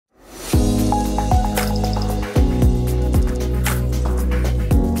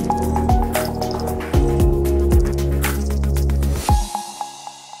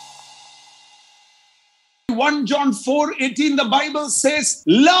1 John 4:18, the Bible says,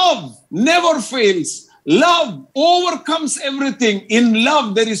 love never fails. Love overcomes everything. In love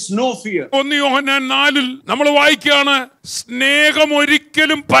there is no fear. 1 യോഹന്നാൻ 4 നമ്മൾ വായിക്കുകയാണ്, സ്നേഹം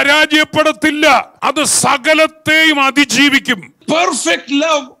ഒരിക്കലും പരാജയപ്പെടത്തില്ല, അത് സകലത്തെയും അതിജീവിക്കും. Perfect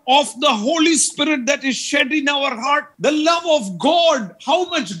love of the Holy Spirit that is shed in our heart, the love of God, how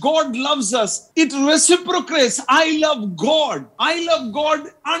much God loves us, it reciprocates. I love God. I love God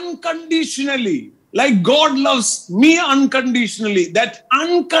unconditionally, like God loves me unconditionally. That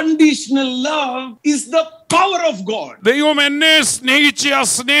unconditional love is the power of God. ദൈവം എന്നെ സ്നേഹിച്ച ആ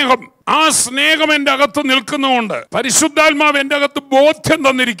സ്നേഹം, ആ സ്നേഹം എന്റെ അകത്ത് നിൽക്കുന്നുണ്ട്. പരിശുദ്ധാത്മാവ് എന്റെ അകത്ത് ബോധ്യം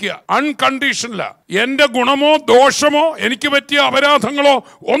തന്നിരിക്കുക. അൺകണ്ടീഷണല. എന്റെ ഗുണമോ ദോഷമോ എനിക്ക് പറ്റിയ അപരാധങ്ങളോ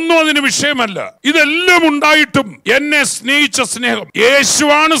ഒന്നും അതിന് വിഷയമല്ല. ഇതെല്ലാം ഉണ്ടായിട്ടും എന്നെ സ്നേഹിച്ച സ്നേഹം,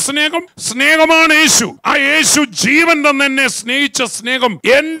 യേശുവാണ് സ്നേഹം, സ്നേഹമാണ് യേശു. ആ യേശു ജീവൻ തന്നെ എന്നെ സ്നേഹിച്ച സ്നേഹം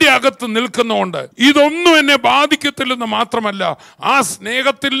എന്റെ അകത്ത് നിൽക്കുന്നുണ്ട്. ഇതൊന്നും എന്നെ ബാധിക്കത്തില്ലെന്ന് മാത്രമല്ല, ആ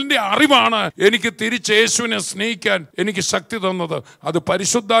സ്നേഹത്തിന്റെ അറിവാണ് എനിക്ക് തിരിച്ച് യേശുവിനെ സ്നേഹിക്കാൻ എനിക്ക് ശക്തി തന്നത്. അത്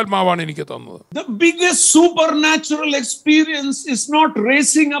പരിശുദ്ധാത്മാവാണ് എനിക്ക് തന്നത്. The biggest supernatural experience is not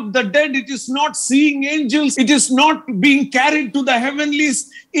raising up the dead, it is not seeing angels, it is not being carried to the heavenlies.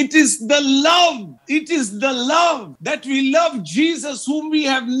 It is the love. It is the love that we love Jesus, whom we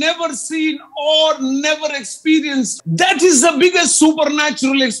have never seen or never experienced. That is the biggest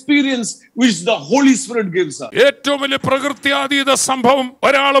supernatural experience which the Holy Spirit gives us. ഏറ്റവും വലിയ പ്രകൃത്യാതീത സംഭവം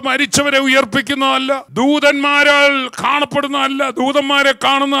ഒരാൾ മരിച്ചവരെ ഉയർപ്പിക്കുന്നതല്ല, ദൂതന്മാരാൽ കാണപ്പെടുന്നതല്ല, ദൂതന്മാരെ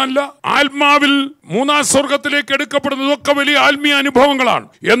കാണുന്നതല്ല, ആത്മാവിൽ മൂന്നാം സ്വർഗത്തിലേക്ക് എടുക്കപ്പെടുന്നതൊക്കെ വലിയ ആത്മീയ അനുഭവങ്ങളാണ്.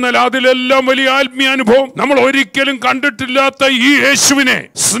 എന്നാൽ അതിലെല്ലാം വലിയ ആത്മീയ അനുഭവം നമ്മൾ ഒരിക്കലും കണ്ടിട്ടില്ലാത്ത ഈ യേശുവിനെ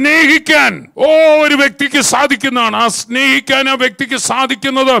സ്നേഹിക്കാൻ ഒരു വ്യക്തിക്ക് സാധിക്കുന്നതാണ്. ആ സ്നേഹിക്കാൻ ആ വ്യക്തിക്ക്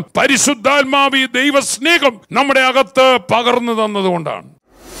സാധിക്കുന്നത് പരിശുദ്ധാത്മാവ്, ദൈവ സ്നേഹം നമ്മുടെ അകത്ത് പകർന്നു തന്നതുകൊണ്ടാണ്.